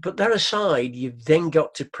 But that aside, you've then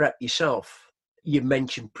got to prep yourself. You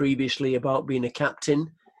mentioned previously about being a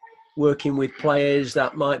captain, working with players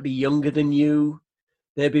that might be younger than you.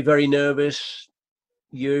 They'd be very nervous.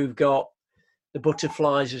 You've got the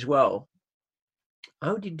butterflies as well.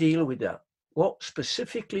 How do you deal with that? What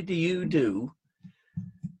specifically do you do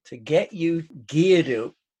to get you geared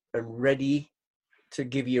up and ready to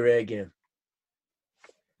give your A game?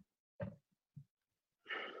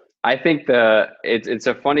 I think it's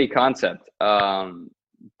a funny concept,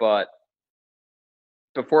 but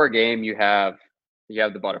before a game, you have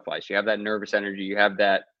the butterflies, you have that nervous energy, you have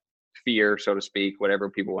that fear, so to speak, whatever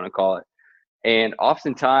people want to call it. And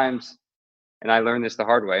oftentimes, and I learned this the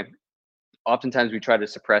hard way, oftentimes we try to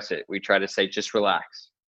suppress it. We try to say, just relax,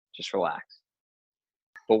 just relax.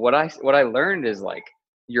 But what I learned is, like,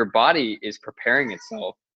 your body is preparing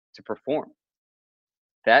itself to perform.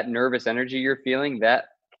 That nervous energy you're feeling, that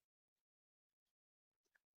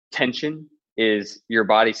tension, is your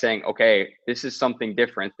body saying, okay, this is something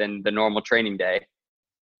different than the normal training day.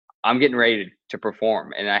 I'm getting ready to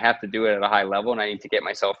perform, and I have to do it at a high level, and I need to get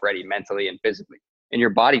myself ready mentally and physically. And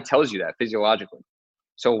your body tells you that physiologically.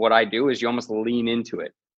 So what I do is you almost lean into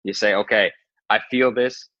it. You say, okay, I feel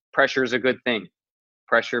this. pressure is a good thing.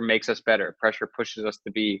 Pressure makes us better. Pressure pushes us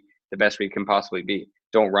to be the best we can possibly be.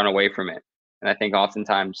 Don't run away from it. And I think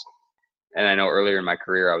oftentimes, and I know earlier in my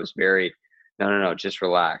career, I was very, no, just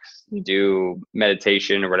relax. You do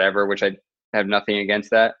meditation or whatever, which I have nothing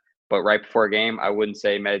against that. But right before a game, I wouldn't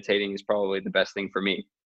say meditating is probably the best thing for me.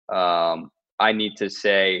 I need to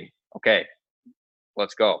say, okay,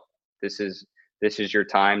 let's go. This is your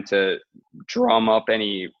time to drum up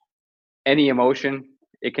any emotion.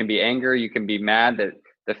 It can be anger. You can be mad that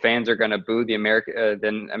the fans are going to boo the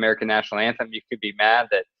American national anthem. You could be mad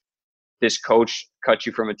that this coach cut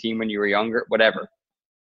you from a team when you were younger, whatever.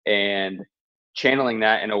 And channeling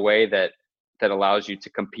that in a way that allows you to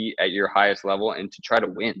compete at your highest level and to try to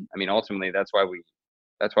win. I mean, ultimately, that's why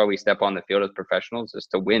we step on the field as professionals, is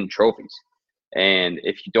to win trophies. And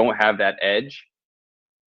if you don't have that edge,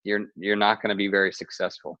 you're not going to be very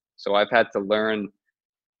successful. So I've had to learn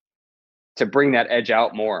to bring that edge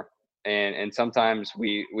out more. And sometimes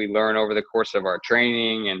we learn over the course of our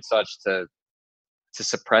training and such to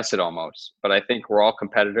suppress it almost. But I think we're all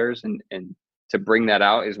competitors, and to bring that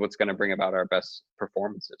out is what's going to bring about our best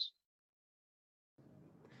performances.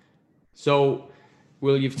 So,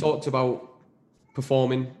 Will, you've talked about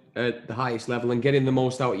performing at the highest level and getting the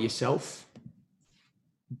most out of yourself.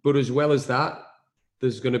 But as well as that,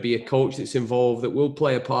 there's going to be a coach that's involved that will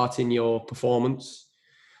play a part in your performance.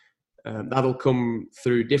 That'll come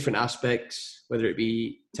through different aspects, whether it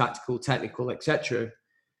be tactical, technical, etc.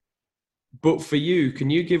 But for you, can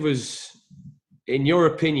you give us, in your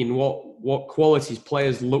opinion, what qualities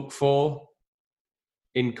players look for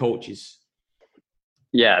in coaches?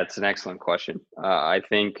 Yeah, it's an excellent question. I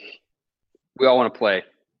think we all want to play.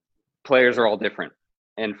 Players are all different.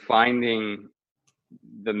 And finding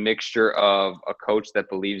the mixture of a coach that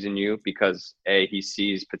believes in you because, A, he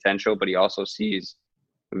sees potential, but he also sees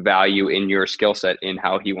value in your skill set, in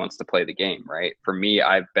how he wants to play the game, right? For me,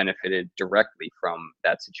 I've benefited directly from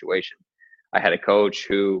that situation. I had a coach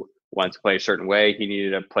who wanted to play a certain way. He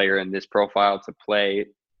needed a player in this profile to play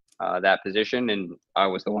that position, and I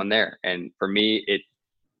was the one there. And for me, it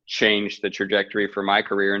changed the trajectory for my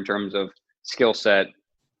career in terms of skill set,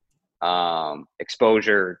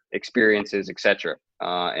 exposure, experiences, etc.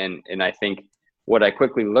 And I think what I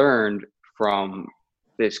quickly learned from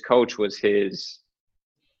this coach was his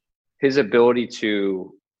ability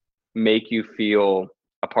to make you feel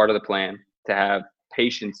a part of the plan, to have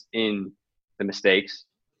patience in the mistakes,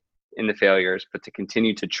 in the failures, but to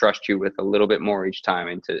continue to trust you with a little bit more each time,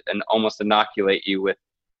 and almost inoculate you with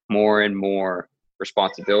more and more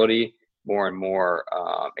responsibility, more and more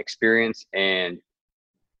experience, and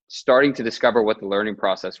starting to discover what the learning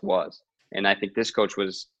process was. And I think this coach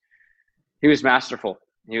was masterful.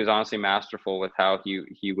 He was honestly masterful with how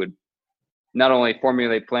he would not only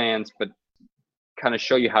formulate plans, but kind of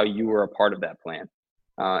show you how you were a part of that plan.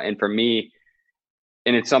 And for me,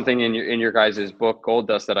 and it's something in your guys' book, Gold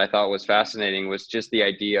Dust, that I thought was fascinating, was just the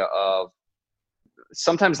idea of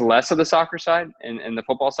sometimes less of the soccer side and the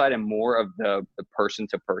football side, and more of the person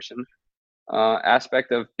to person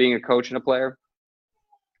aspect of being a coach and a player,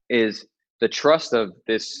 is the trust of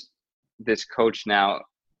this coach. Now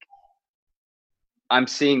I'm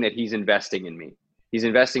seeing that he's investing in me. He's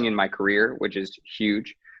investing in my career, which is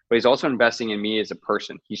huge, but he's also investing in me as a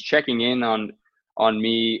person. He's checking in on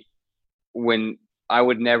me when I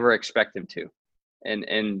would never expect him to.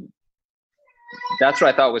 And that's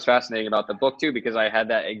what I thought was fascinating about the book too, because I had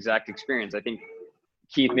that exact experience. I think,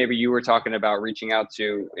 Keith, maybe you were talking about reaching out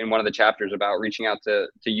to, in one of the chapters, about reaching out to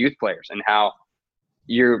youth players, and how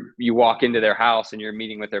you walk into their house and you're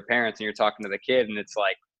meeting with their parents and you're talking to the kid, and it's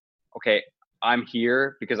like, okay, I'm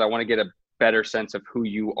here because I want to get a better sense of who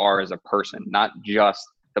you are as a person, not just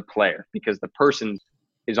the player, because the person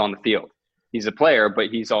is on the field. He's a player, but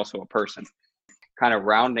he's also a person. Kind of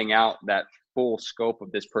rounding out that full scope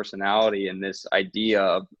of this personality and this idea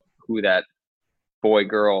of who that boy,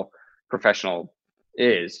 girl, professional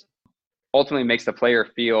is, ultimately makes the player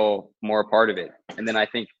feel more a part of it. And then I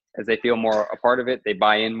think as they feel more a part of it, they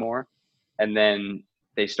buy in more, and then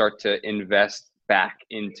they start to invest back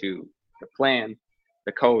into the plan,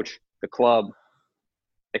 the coach, the club,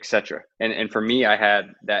 etc. And for me, I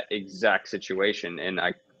had that exact situation, and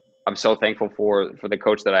I'm so thankful for the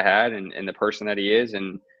coach that I had, and the person that he is,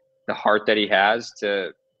 and the heart that he has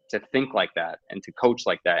to think like that and to coach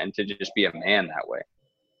like that and to just be a man that way.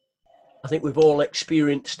 I think we've all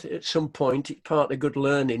experienced at some point, part of good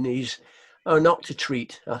learning is how not to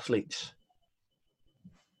treat athletes.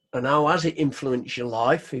 And how has it influenced your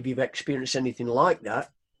life? If you've experienced anything like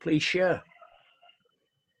that, please share.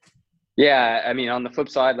 Yeah, I mean, on the flip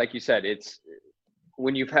side, like you said,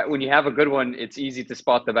 when you have a good one, it's easy to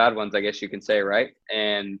spot the bad ones, I guess you can say, right?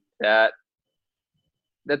 And that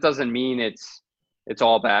doesn't mean it's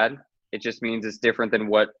all bad. It just means it's different than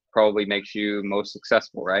what probably makes you most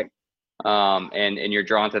successful, right? And you're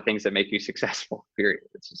drawn to things that make you successful, period.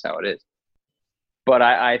 It's just how it is. But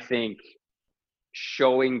I think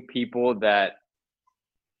showing people that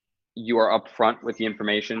you are upfront with the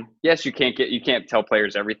information. Yes, you can't tell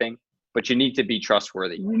players everything, but you need to be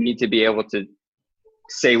trustworthy. You need to be able to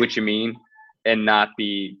say what you mean and not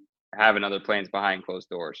be having other plans behind closed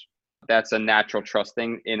doors. That's a natural trust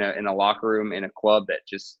thing in a locker room, in a club, that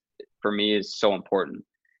just, for me, is so important.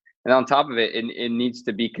 And on top of it, it needs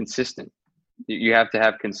to be consistent. You have to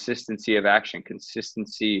have consistency of action,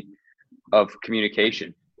 consistency of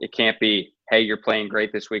communication. It can't be, hey, you're playing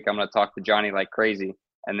great this week, I'm going to talk to Johnny like crazy.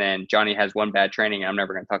 And then Johnny has one bad training and I'm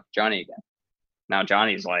never going to talk to Johnny again. Now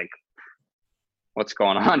Johnny's like, what's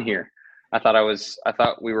going on here? I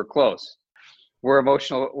thought we were close. We're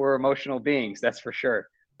emotional beings, that's for sure.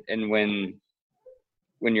 And when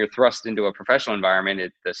you're thrust into a professional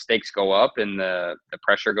environment, the stakes go up and the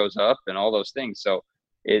pressure goes up and all those things. So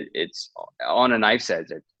it's on a knife's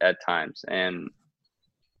edge at times. And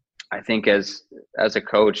I think as a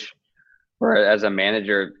coach or as a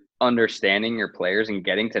manager, understanding your players and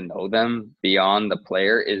getting to know them beyond the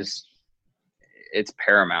player it's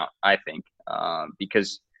paramount, I think,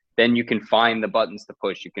 because then you can find the buttons to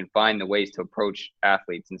push. You can find the ways to approach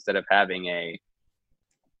athletes instead of having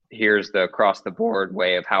here's the across the board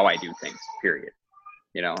way of how I do things, period.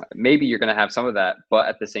 Maybe you're going to have some of that, but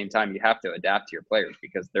at the same time, you have to adapt to your players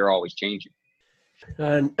because they're always changing.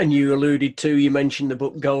 And you mentioned the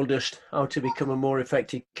book Gold Dust, How to Become a More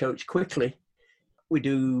Effective Coach Quickly. We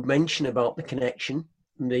do mention about the connection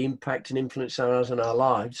and the impact and influence it has on our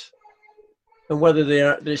lives, and whether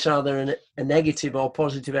there's either a negative or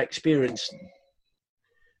positive experience.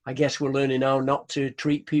 I guess we're learning now not to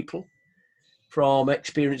treat people from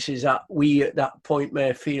experiences that we at that point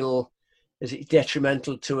may feel as it's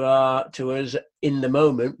detrimental to us in the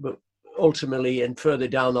moment, but ultimately and further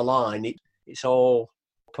down the line, it's all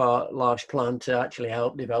part of life's plan to actually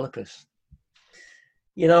help develop us.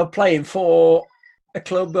 Playing for a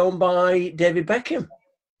club owned by David Beckham,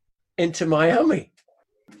 Inter Miami.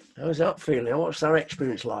 How's that feeling? What's that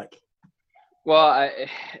experience like? Well,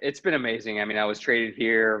 it's been amazing. I mean, I was traded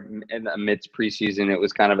here in the midst preseason. It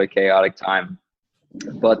was kind of a chaotic time,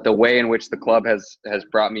 but the way in which the club has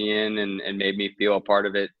brought me in and made me feel a part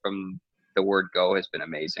of it from the word go has been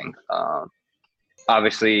amazing.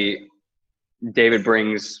 Obviously, David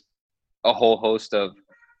brings a whole host of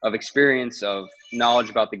experience, of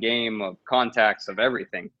knowledge about the game, of contacts, of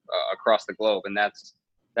everything across the globe. And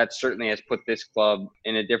that certainly has put this club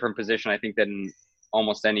in a different position, I think, than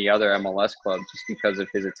almost any other MLS club, just because of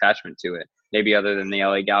his attachment to it. Maybe other than the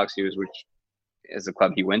LA Galaxy, which is the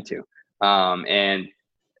club he went to. And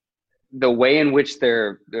the way in which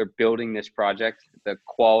they're building this project, the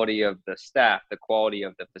quality of the staff, the quality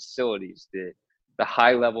of the facilities, the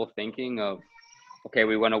high level thinking of, okay,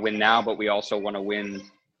 we want to win now, but we also want to win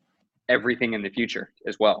everything in the future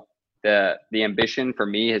as well. The ambition for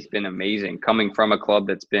me has been amazing, coming from a club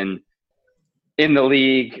that's been in the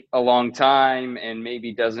league a long time and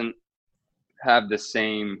maybe doesn't have the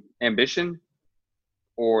same ambition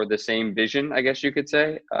or the same vision, I guess you could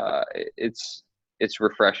say. It's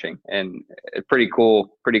refreshing and pretty cool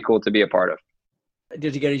to be a part of.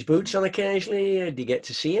 Did you get his boots on occasionally? Did you get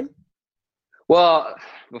to see him? Well,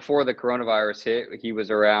 before the coronavirus hit, he was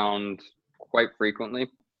around quite frequently,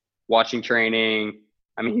 watching training.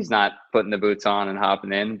 I mean, he's not putting the boots on and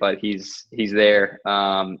hopping in, but he's there.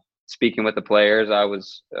 Speaking with the players, I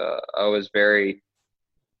was very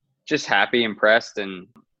just happy, impressed, and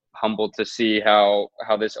humbled to see how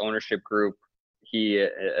this ownership group, he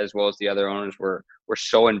as well as the other owners, were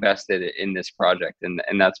so invested in this project, and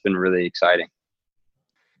that's been really exciting.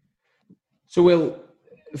 So, Wil,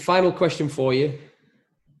 final question for you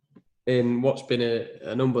in what's been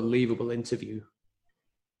an unbelievable interview.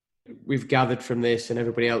 We've gathered from this, and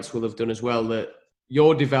everybody else will have done as well, that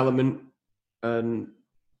your development and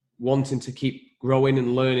wanting to keep growing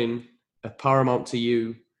and learning are paramount to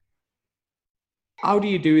you. How do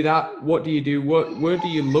you do that? What do you do? Where do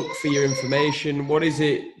you look for your information? What is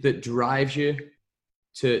it that drives you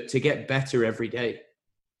to get better every day?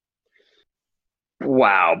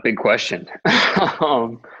 Wow, big question.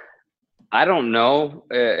 I don't know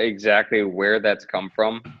exactly where that's come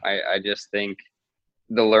from. I just think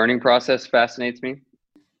the learning process fascinates me,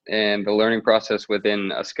 and the learning process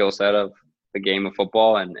within a skill set of the game of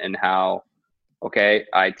football, and how, okay,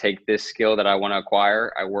 I take this skill that I want to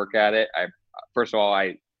acquire, I work at it. First of all,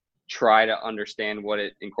 I try to understand what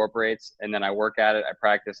it incorporates, and then I work at it, I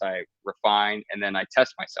practice, I refine, and then I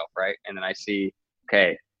test myself, right? And then I see,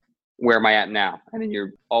 okay, where am I at now? And then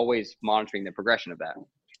you're always monitoring the progression of that.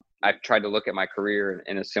 I've tried to look at my career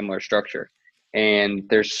in a similar structure, and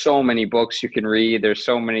there's so many books you can read. There's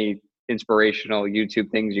so many inspirational YouTube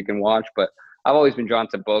things you can watch, but I've always been drawn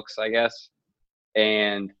to books, I guess.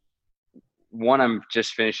 And one I'm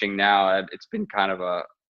just finishing now, it's been kind of a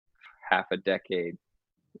half a decade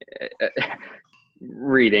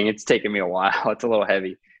reading. It's taken me a while. It's a little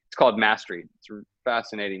heavy. It's called Mastery. It's a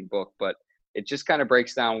fascinating book, but it just kind of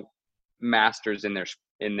breaks down masters in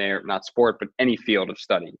their not sport, but any field of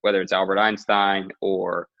study, whether it's Albert Einstein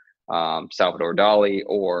or Salvador Dali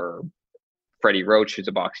or Freddie Roach, who's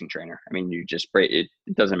a boxing trainer. I mean, you just break it.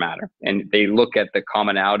 It doesn't matter. And they look at the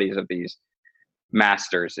commonalities of these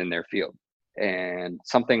masters in their field. And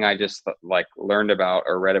something I just like learned about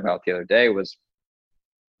or read about the other day was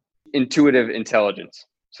intuitive intelligence.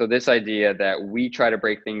 So this idea that we try to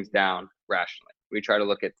break things down rationally. We try to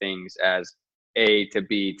look at things as A to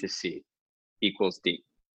B to C equals D.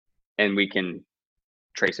 And we can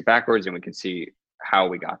trace it backwards and we can see how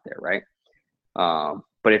we got there, right?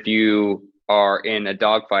 But if you are in a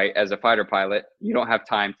dogfight as a fighter pilot, you don't have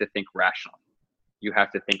time to think rationally. You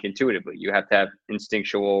have to think intuitively. You have to have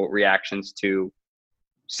instinctual reactions to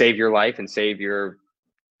save your life and save your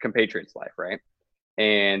compatriot's life, right?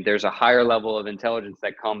 And there's a higher level of intelligence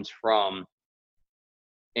that comes from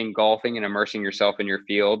engulfing and immersing yourself in your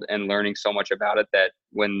field and learning so much about it that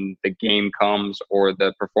when the game comes or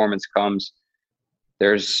the performance comes,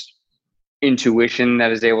 there's intuition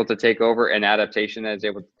that is able to take over and adaptation that is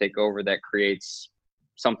able to take over that creates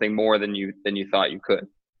something more than you thought you could.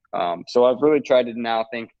 So I've really tried to now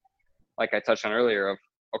think, like I touched on earlier, of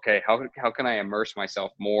okay, how can I immerse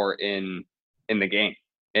myself more in the game?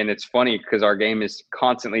 And it's funny because our game is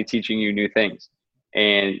constantly teaching you new things,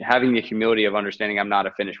 and having the humility of understanding I'm not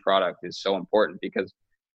a finished product is so important, because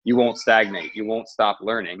you won't stagnate, you won't stop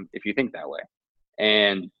learning if you think that way.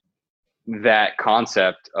 And that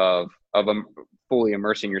concept of fully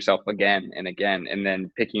immersing yourself again and again, and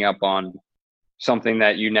then picking up on something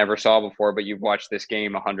that you never saw before, but you've watched this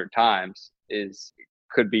game 100 times,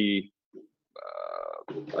 could be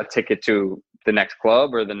a ticket to the next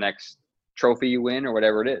club or the next trophy you win or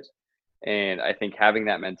whatever it is. And I think having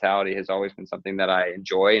that mentality has always been something that I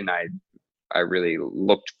enjoy and I really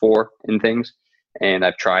looked for in things, and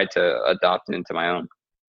I've tried to adopt it into my own.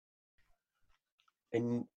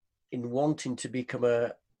 In wanting to become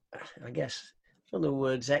I guess, in other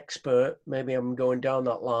words, expert, maybe I'm going down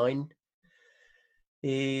that line,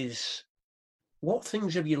 is what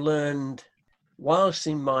things have you learned whilst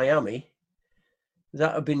in Miami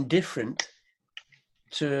that have been different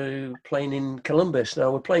to playing in Columbus?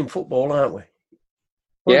 Now, we're playing football, aren't we?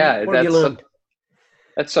 What have you learned?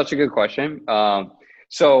 That's such a good question.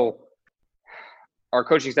 So our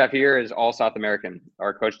coaching staff here is all South American.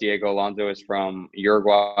 Our coach, Diego Alonso, is from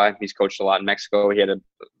Uruguay. He's coached a lot in Mexico. He had an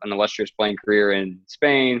illustrious playing career in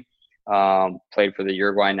Spain, played for the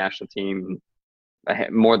Uruguay national team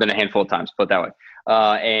more than a handful of times, put it that way.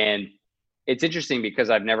 And it's interesting because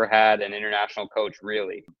I've never had an international coach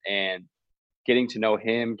really, and getting to know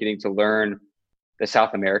him, getting to learn the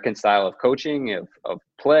South American style of coaching, of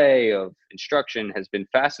play, of instruction has been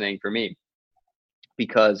fascinating for me,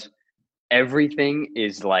 because everything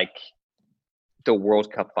is like the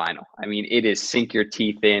World Cup final. I mean, it is sink your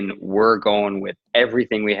teeth in. We're going with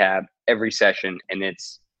everything we have every session, and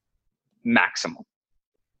it's maximal.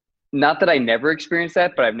 Not that I never experienced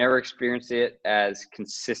that, but I've never experienced it as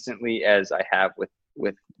consistently as I have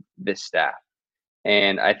with this staff.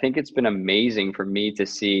 And I think it's been amazing for me to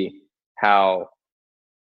see how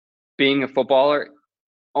being a footballer,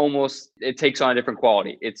 almost, it takes on a different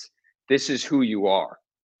quality. This is who you are.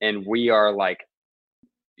 And we are like,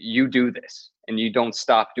 you do this and you don't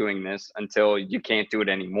stop doing this until you can't do it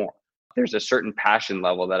anymore. There's a certain passion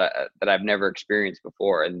level that I've never experienced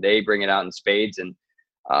before, and they bring it out in spades. And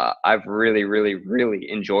I've really, really, really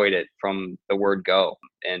enjoyed it from the word go.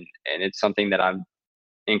 And it's something that I'm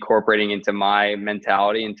incorporating into my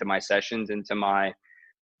mentality, into my sessions, into my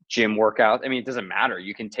gym workout. I mean, it doesn't matter.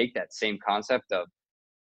 You can take that same concept of,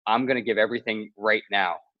 I'm going to give everything right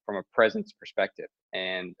now from a presence perspective.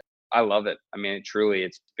 And I love it. I mean,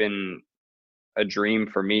 it's been a dream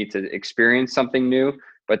for me to experience something new,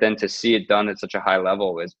 but then to see it done at such a high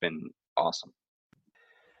level has been awesome.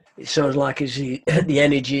 It sounds like it's the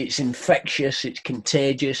energy, it's infectious, it's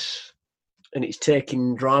contagious, and it's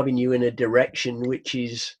driving you in a direction which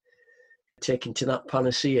is taking to that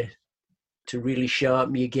panacea to really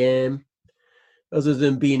sharpen your game, other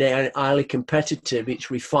than being highly competitive,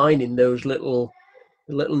 it's refining those little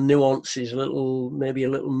nuances, maybe a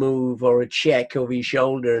little move or a check over your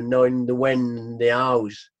shoulder, and knowing the when and the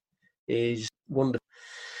hows is wonderful.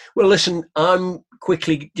 Well, listen, I'm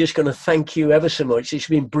quickly just going to thank you ever so much. It's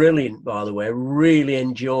been brilliant, by the way. I really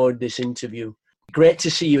enjoyed this interview. Great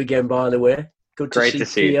to see you again, by the way. Good to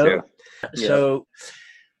see you too. So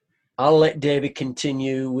I'll let David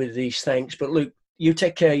continue with these thanks. But Luke, you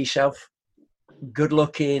take care of yourself. Good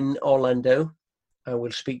luck in Orlando. I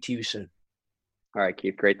will speak to you soon. All right,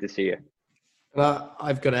 Keith. Great to see you.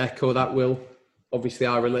 I've got to echo that, Will. Obviously,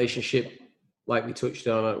 our relationship, like we touched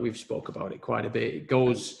on, we've spoke about it quite a bit. It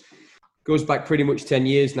goes back pretty much 10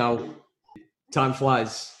 years now. Time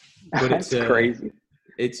flies, but it's crazy.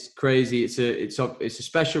 It's crazy. It's a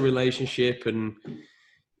special relationship, and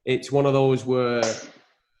it's one of those where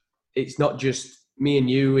it's not just me and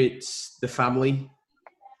you; it's the family.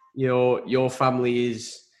 You know, your family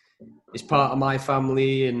is part of my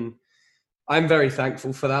family, and I'm very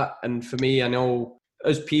thankful for that. And for me, I know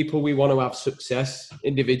as people, we want to have success,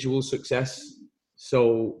 individual success.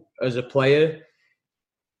 So as a player,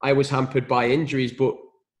 I was hampered by injuries, but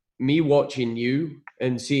me watching you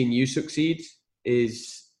and seeing you succeed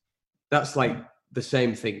that's like the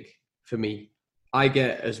same thing for me. I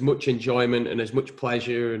get as much enjoyment and as much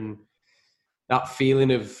pleasure and that feeling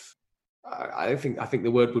of, I think the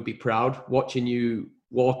word would be proud, watching you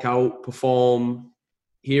walk out, perform,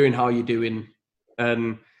 hearing how you're doing.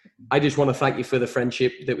 And I just want to thank you for the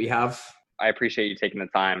friendship that we have. I appreciate you taking the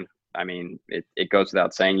time. I mean, it goes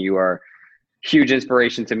without saying, you are huge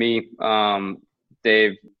inspiration to me.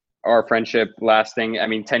 Dave, our friendship lasting,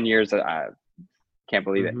 10 years, I can't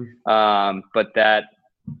believe it. But that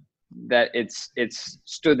it's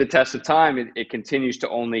stood the test of time. It continues to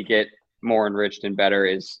only get more enriched and better.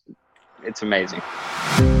 It's amazing.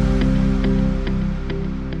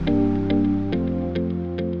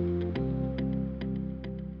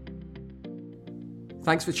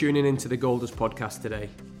 Thanks for tuning in to the Goldust podcast today.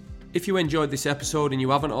 If you enjoyed this episode and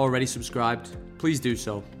you haven't already subscribed, please do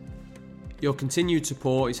so. Your continued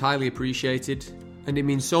support is highly appreciated, and it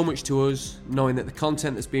means so much to us knowing that the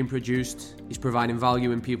content that's being produced is providing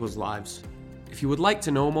value in people's lives. If you would like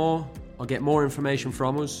to know more or get more information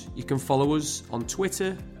from us, you can follow us on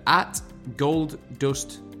Twitter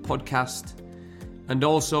 @GoldDustPodcast, and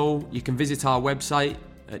also you can visit our website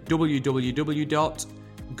at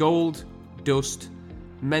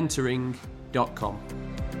www.golddustmentoring.com.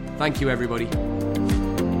 Thank you, everybody.